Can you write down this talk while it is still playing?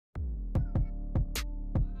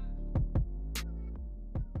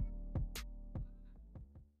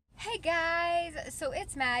Hey guys, so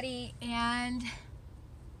it's Maddie and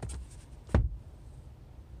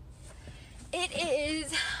it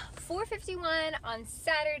is 4:51 on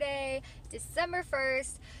Saturday, December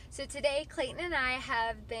 1st. So today Clayton and I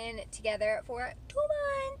have been together for 2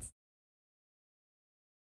 months.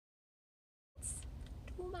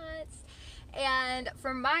 2 months. And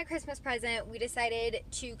for my Christmas present, we decided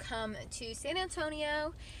to come to San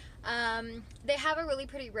Antonio. They have a really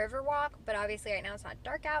pretty river walk, but obviously right now it's not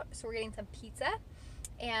dark out, so we're getting some pizza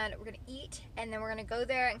and we're gonna eat, and then we're gonna go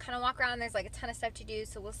there and kind of walk around. There's like a ton of stuff to do,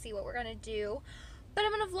 so we'll see what we're gonna do, but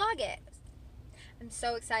I'm gonna vlog it. I'm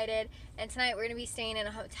so excited. And tonight we're gonna be staying in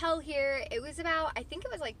a hotel here. It was about, I think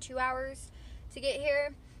it was like 2 hours to get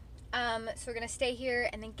here, so we're gonna stay here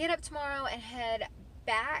and then get up tomorrow and head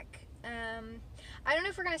back. I don't know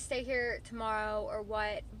if we're gonna stay here tomorrow or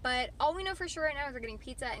what, but all we know for sure right now is we're getting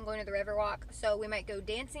pizza and going to the river walk, so we might go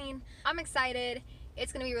dancing. I'm excited.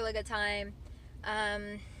 It's gonna be a really good time. Yeah.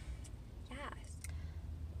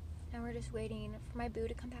 And we're just waiting for my boo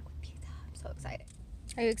to come back with pizza. I'm so excited.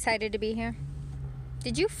 Are you excited to be here?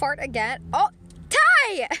 Did you fart again? Oh,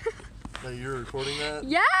 Ty! So you're recording that?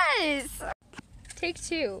 Yes! Take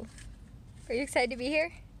 2. Are you excited to be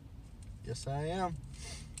here? Yes, I am.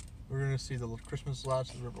 We're going to see the Christmas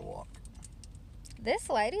lights at the Riverwalk. This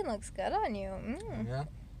lighting looks good on you. Yeah?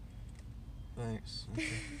 Thanks. Okay.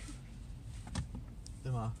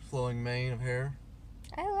 Then my flowing mane of hair.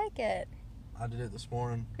 I like it. I did it this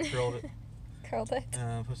morning. Curled it. Curled it.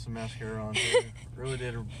 And put some mascara on too. Really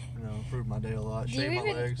did, improve my day a lot. Shaved my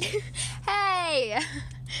legs. Hey!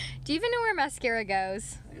 Do you even know where mascara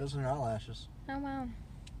goes? It goes in your eyelashes. Oh, wow.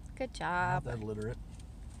 Good I'm job. not that illiterate.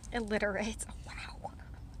 Illiterate. Oh, wow.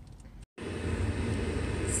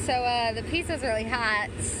 So, the pizza's really hot.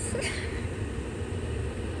 Just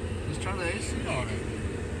turn the AC on it.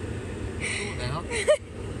 Cool down.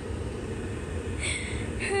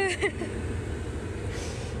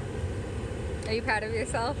 Are you proud of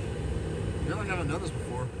yourself? I feel like I haven't done this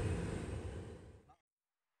before.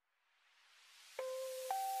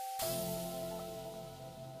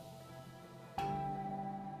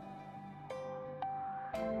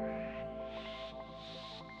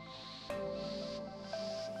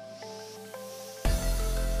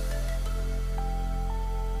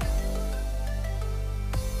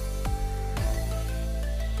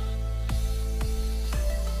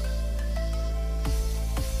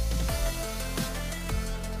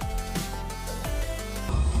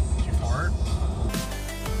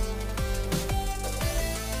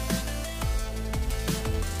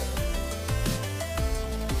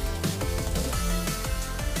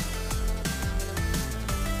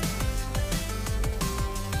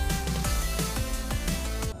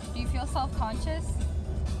 Self-conscious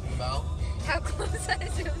About? how close I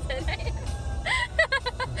zoomed in I am.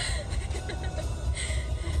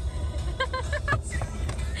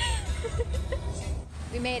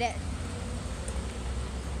 We made it.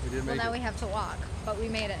 We did make Well, now it. we have to walk, but we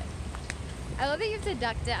made it. I love that you have to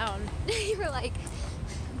duck down. You were like,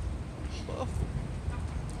 Well,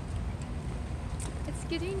 it's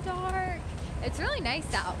getting dark. It's really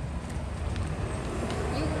nice out.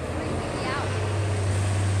 You were freezing me out.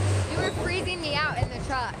 You were freezing me out in the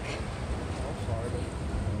truck. I'm sorry.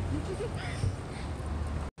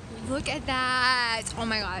 Look at that. Oh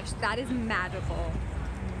my gosh, that is magical.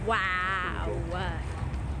 Wow.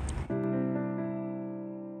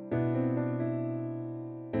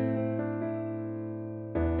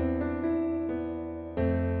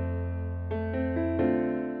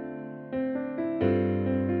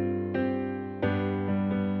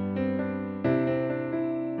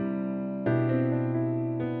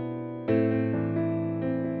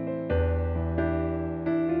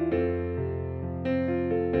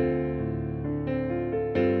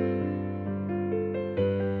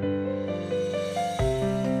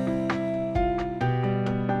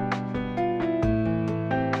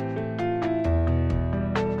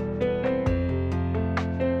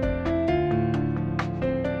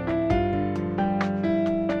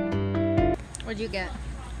 What'd you get?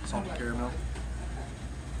 Salted caramel.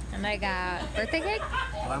 And I got birthday cake.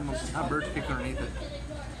 I almost have birthday cake underneath it.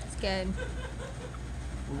 It's good.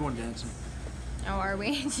 We're going dancing. Oh, are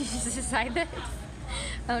we? Did you just decide this?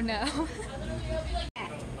 Oh no.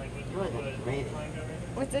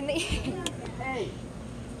 What's in the egg? Hey,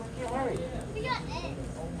 hurry.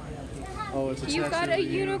 Oh, it's a You got a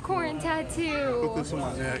unicorn tattoo. Put this on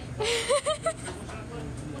my neck.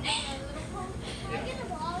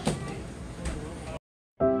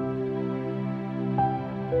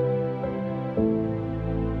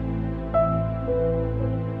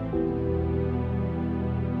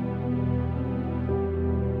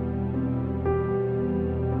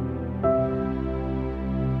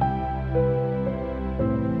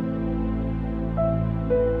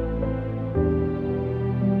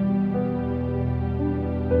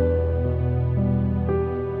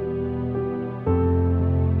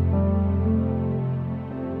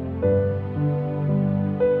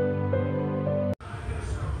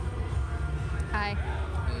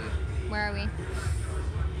 Where are we?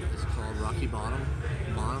 It's called Rocky Bottom.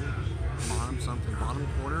 Bottom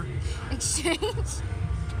corner. Exchange.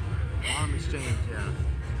 Bottom exchange, yeah.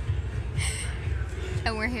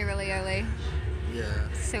 And we're here really early. Yeah.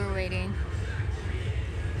 So we're waiting.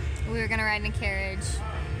 We were gonna ride in a carriage.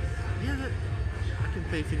 Yeah, I can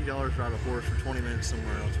pay $50 to ride a horse for 20 minutes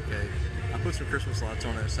somewhere else, okay? I put some Christmas lights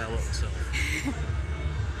on it, saddle it myself.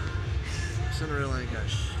 Cinderella ain't got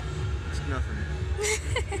it's nothing.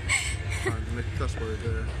 Trying to make a cuss word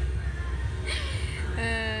there.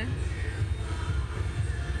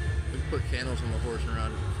 We put candles on the horse and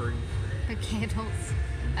ride it for free. The candles.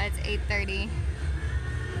 It's 8:30.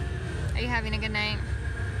 Are you having a good night?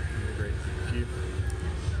 Great. You.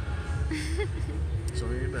 So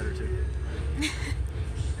you're better too.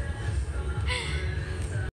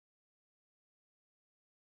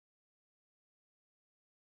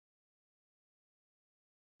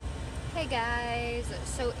 Hey guys,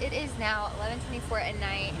 so it is now 11:24 at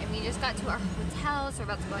night and we just got to our hotel, so we're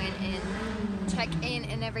about to go in and check in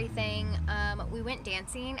and everything. We went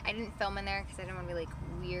dancing. I didn't film in there because I didn't want to be like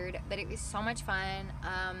weird, but it was so much fun.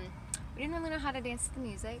 We didn't really know how to dance to the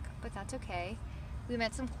music, but that's okay. We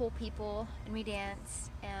met some cool people and we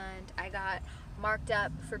danced, and I got marked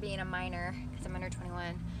up for being a minor because I'm under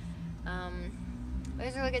 21. It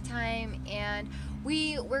was a really good time, and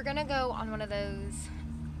we're gonna go on one of those.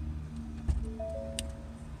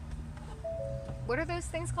 What are those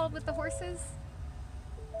things called with the horses?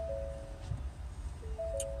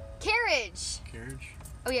 Carriage. Carriage?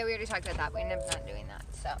 Oh yeah, we already talked about that. We ended up not doing that,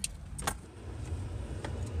 so.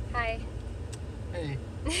 Hi. Hey.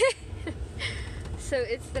 So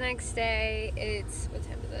it's the next day. It's, what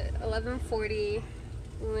time is it? 11:40.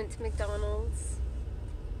 We went to McDonald's.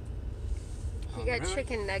 He got really?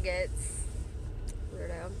 chicken nuggets.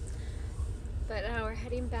 Weirdo. But now we're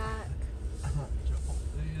heading back.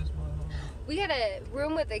 We got a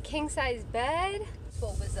room with a king-size bed.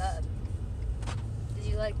 What was up? Did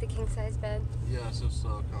you like the king-size bed? Yeah, it's just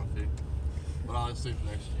comfy. But I like sleeping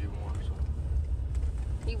next to you more, so.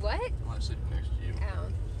 You what? I like sleeping next to you. Oh.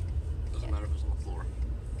 Doesn't matter if it's on the floor.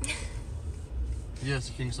 Yes,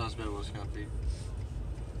 the king-size bed was comfy.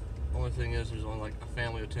 Only thing is, there's only like a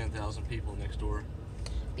family of 10,000 people next door.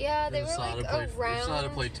 Yeah, they were like They decided to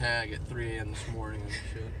around. play tag at 3 a.m. this morning and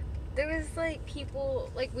shit. There was like people,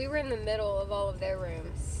 like we were in the middle of all of their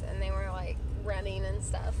rooms, and they were like running and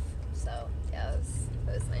stuff. So yeah, it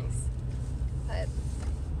was nice. But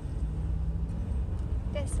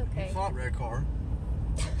that's okay. You fought red car.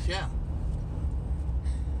 Yeah.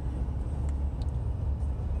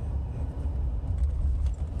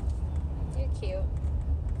 You're cute.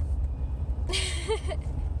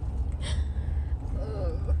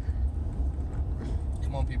 Ooh.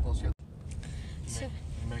 Come on, people, let's go. So,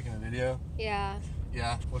 You making a video? yeah,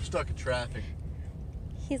 Yeah, we're stuck in traffic.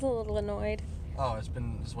 he's a little annoyed. Oh, it's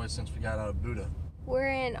been this way since we got out of Buddha. We're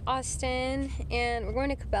in Austin, and we're going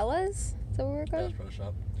to Cabela's. Is that where we're Bass going? Pro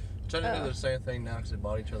Shop. Technically, they're the same thing now because they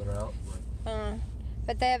bought each other out.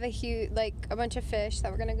 But they have a huge, like a bunch of fish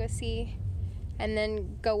that we're gonna go see, and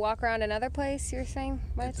then go walk around another place. You're saying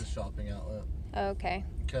what? It's a shopping outlet. Oh, okay,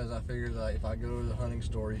 Because I figured that if I go to the hunting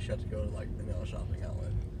store, you should have to go to like another shopping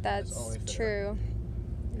outlet. that's only fair. true.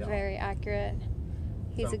 Yeah. Very accurate.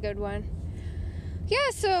 He's So- a good one. Yeah,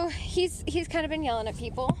 so he's kind of been yelling at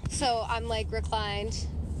people, so I'm like reclined,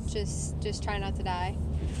 just trying not to die.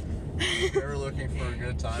 If you're ever looking for a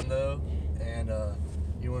good time though, and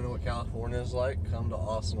you want to know what California is like, come to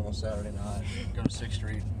Austin on Saturday night. Go to 6th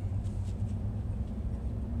Street.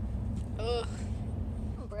 Ugh.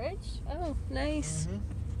 Bridge? Oh, nice.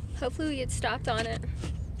 Mm-hmm. Hopefully we get stopped on it.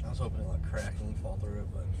 I was hoping it like crack and fall through it,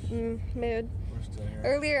 but Mood. we're still here.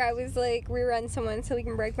 Earlier I was like rerun someone so we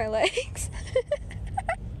can break my legs.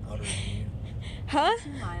 Outer than you. Huh?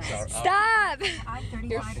 Sorry. Stop! I-35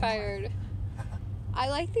 You're fired. I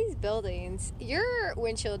like these buildings. Your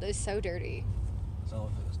windshield is so dirty. It's not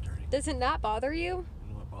if it's dirty. Does it not bother you?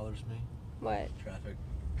 You know what bothers me? What? Traffic.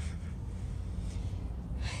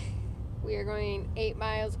 We are going 8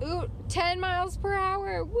 miles. Ooh, 10 miles per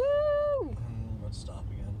hour. Woo! Let's stop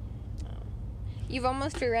again. You've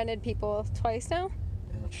almost rear-ended people twice now?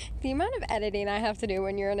 Yeah. The amount of editing I have to do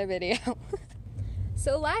when you're in a video.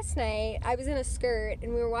 So last night, I was in a skirt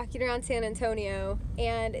and we were walking around San Antonio,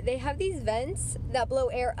 and they have these vents that blow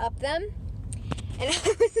air up them, and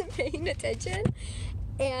I wasn't paying attention,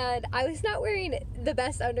 and I was not wearing the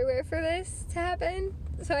best underwear for this to happen,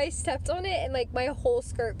 so I stepped on it and like my whole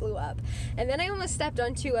skirt blew up, and then I almost stepped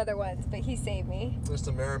on 2 other ones, but he saved me. It's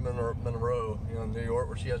the Marilyn Monroe, in New York,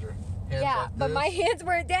 where she has her hands Yeah, like but this. my hands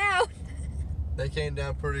were down. They came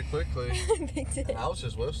down pretty quickly. They did. And I was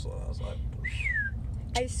just whistling. I was like,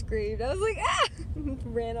 I screamed. I was like, ah!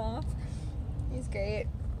 Ran off. It was great.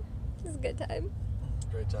 It was a good time.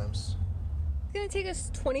 great times. It's gonna take us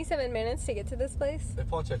 27 minutes to get to this place. They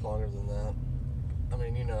probably take longer than that. I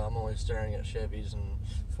mean, you know, I'm always staring at Chevys and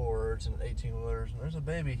Fords and 18-wheelers, and there's a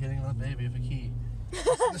baby hitting another baby with a key.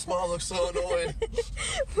 This mom looks so annoyed.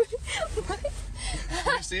 What?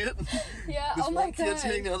 Do you see it? Yeah, This oh my one kid's god.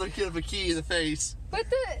 hitting the other kid with a key in the face. But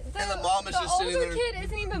And the mom is just sitting older there. kid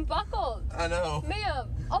isn't even buckled. I know. Ma'am.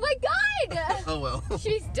 Oh my god! Oh well.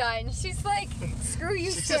 She's done. She's like, screw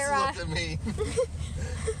you, She Sarah. just looked at me.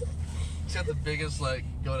 She's got the biggest, like,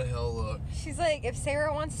 go to hell look. She's like, if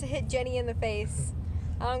Sarah wants to hit Jenny in the face,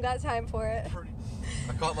 I don't got time for it.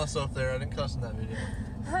 I caught myself there. I didn't cuss in that video.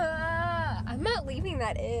 I'm not leaving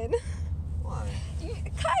that in. Why?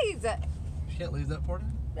 Guys! You can't leave that part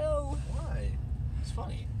in? No. Why? It's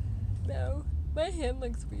funny. No. My hand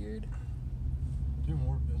looks weird. Do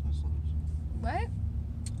more business loans. What?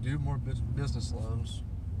 Do more business loans.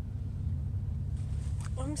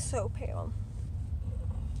 I'm so pale.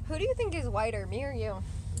 Who do you think is whiter, me or you?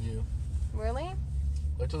 You. Really?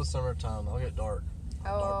 Wait till the summertime. I'll get dark.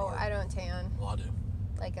 Oh, Dark. I don't tan Well, I do.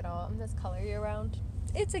 like at all. I'm this color year round.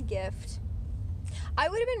 It's a gift. I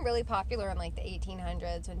would have been really popular in like the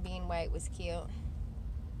 1800s when being white was cute.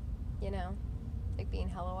 You know? Like being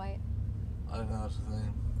hella white. I didn't know that's a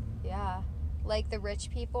thing. Yeah. Like the rich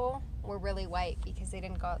people were really white because they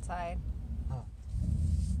didn't go outside. Huh.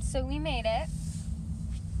 So we made it.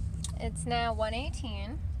 It's now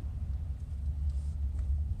 1:18.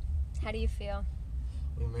 How do you feel?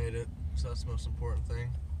 We made it. So that's the most important thing.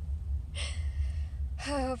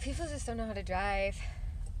 Oh, people just don't know how to drive.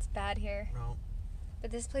 It's bad here. No. But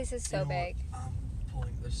this place is You so know what? big. I'm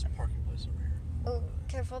pulling this parking place over here. Oh,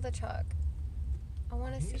 careful the truck. I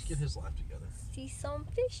want Can to you just get his life together? see some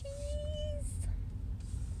fishies.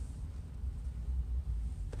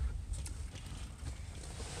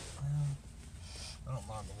 I don't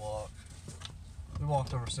mind the walk. We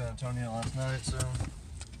walked over San Antonio last night, so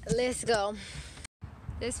Let's go.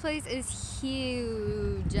 This place is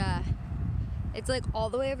huge. It's like all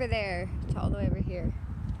the way over there to all the way over here.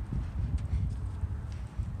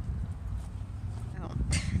 Oh.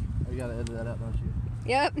 you gotta edit that out, don't you?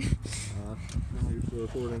 Yep. No, you're still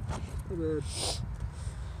recording. Too bad.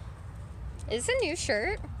 Is this a new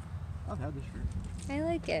shirt? I've had this shirt. I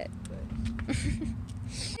like it.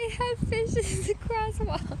 Thanks. They have fishes in the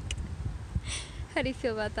crosswalk. How do you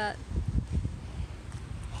feel about that?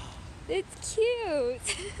 It's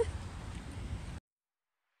cute.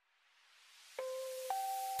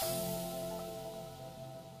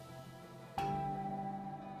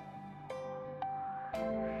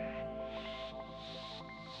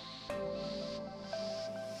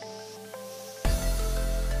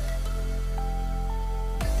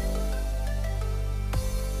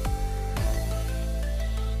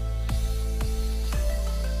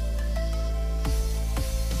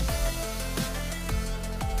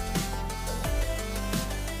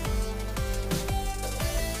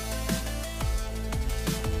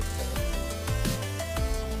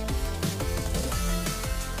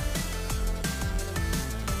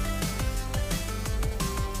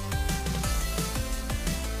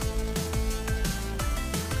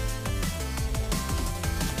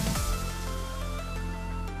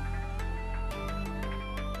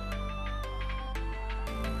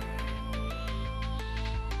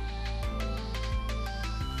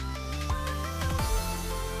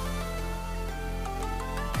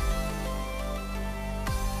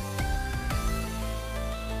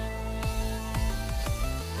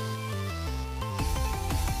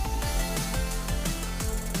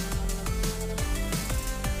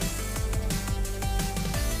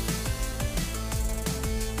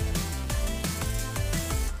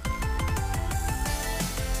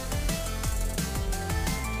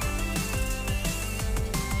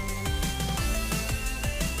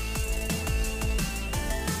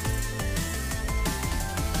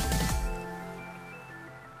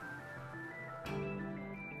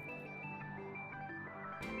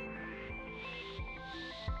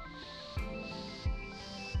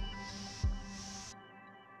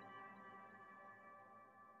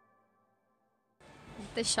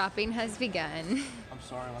 The shopping has begun. I'm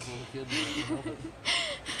sorry, I'm like a little kid. But I can't help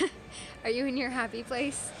it. Are you in your happy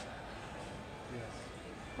place? Yes.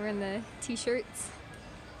 We're in the t-shirts.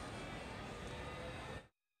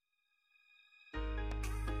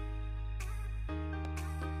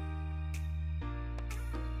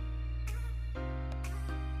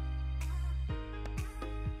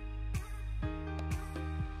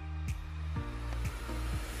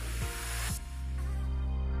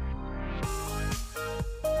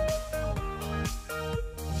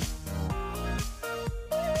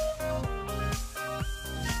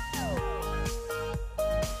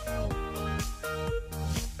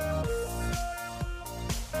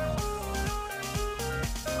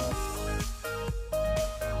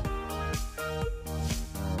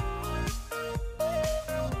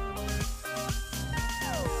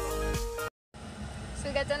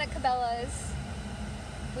 Cabela's.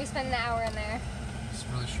 We spent an hour in there. It's a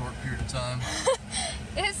really short period of time.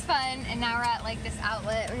 It was fun, and now we're at like this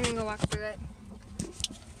outlet. We're gonna go walk through it.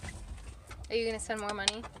 Are you gonna spend more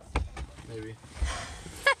money? Maybe.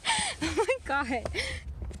 Oh my god.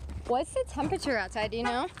 What's the temperature outside, do you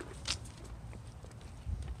know?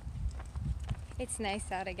 It's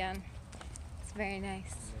nice out again. It's very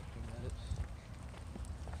nice.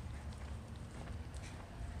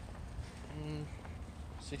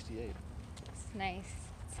 68. It's nice.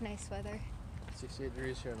 It's nice weather. 68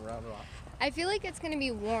 degrees here in Round Rock. I feel like it's gonna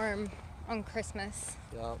be warm on Christmas.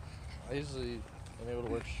 Yeah, I usually am able to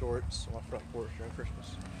wear shorts on my front porch during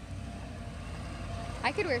Christmas.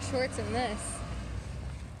 I could wear shorts in this.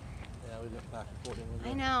 Yeah, we went back and forth.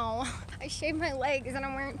 I know. I shaved my legs and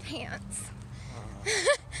I'm wearing pants.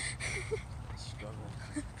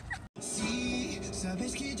 Struggle. Sí,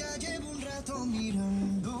 sabes que ya llevo un rato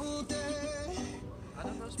mirándote. I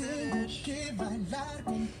don't know Tengo Spanish. que bailar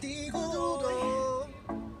contigo. Oh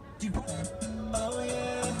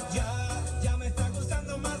yeah, ya me está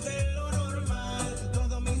gustando más de lo normal.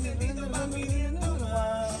 Todos mis sentidos van pidiendo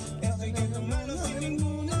más. Estoy que tomarlo sin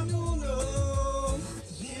ningún apuro.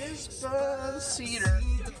 Yes, Cedar.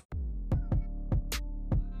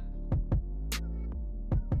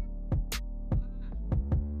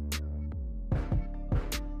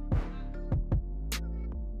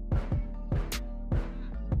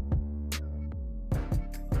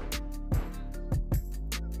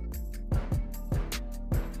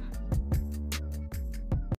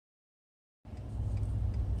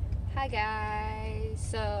 Hi guys.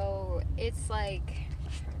 So it's like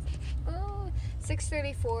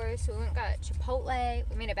 6:34, so we went and got Chipotle.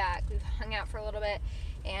 We made it back. We've hung out for a little bit,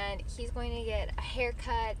 and he's going to get a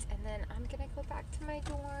haircut, and then I'm gonna go back to my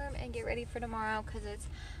dorm and get ready for tomorrow because it's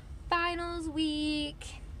finals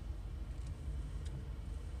week.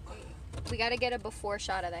 We got to get a before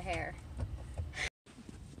shot of the hair.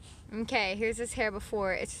 Okay, here's his hair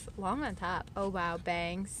before. It's long on top. Oh wow,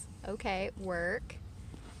 bangs. Okay, work.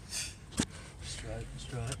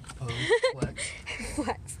 Strut, pose, flex.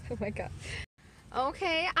 Flex. Oh my god.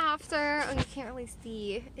 Okay, after. Oh, you can't really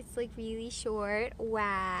see. It's like really short.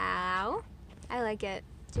 Wow. I like it.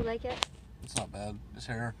 Do you like it? It's not bad. It's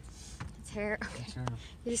hair. It's hair. Okay. It's hair.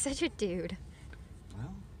 You're such a dude.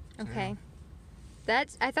 Well, it's Okay. hair.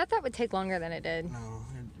 I thought that would take longer than it did. No,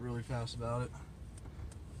 you're really fast about it.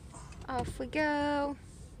 Off we go.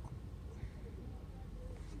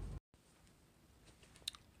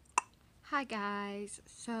 Hi guys.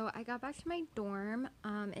 So I got back to my dorm.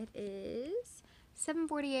 It is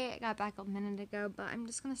 7:48. I got back a minute ago, but I'm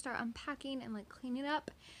just gonna start unpacking and like cleaning up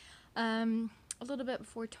a little bit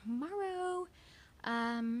before tomorrow.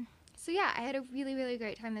 So yeah, I had a really, really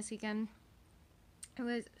great time this weekend. It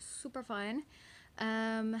was super fun.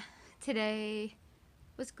 Today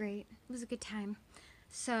was great. It was a good time.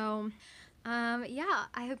 So yeah,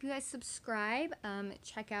 I hope you guys subscribe.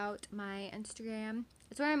 Check out my Instagram.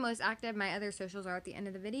 It's where I'm most active. My other socials are at the end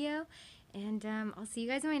of the video. And I'll see you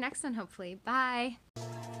guys in my next one, hopefully. Bye.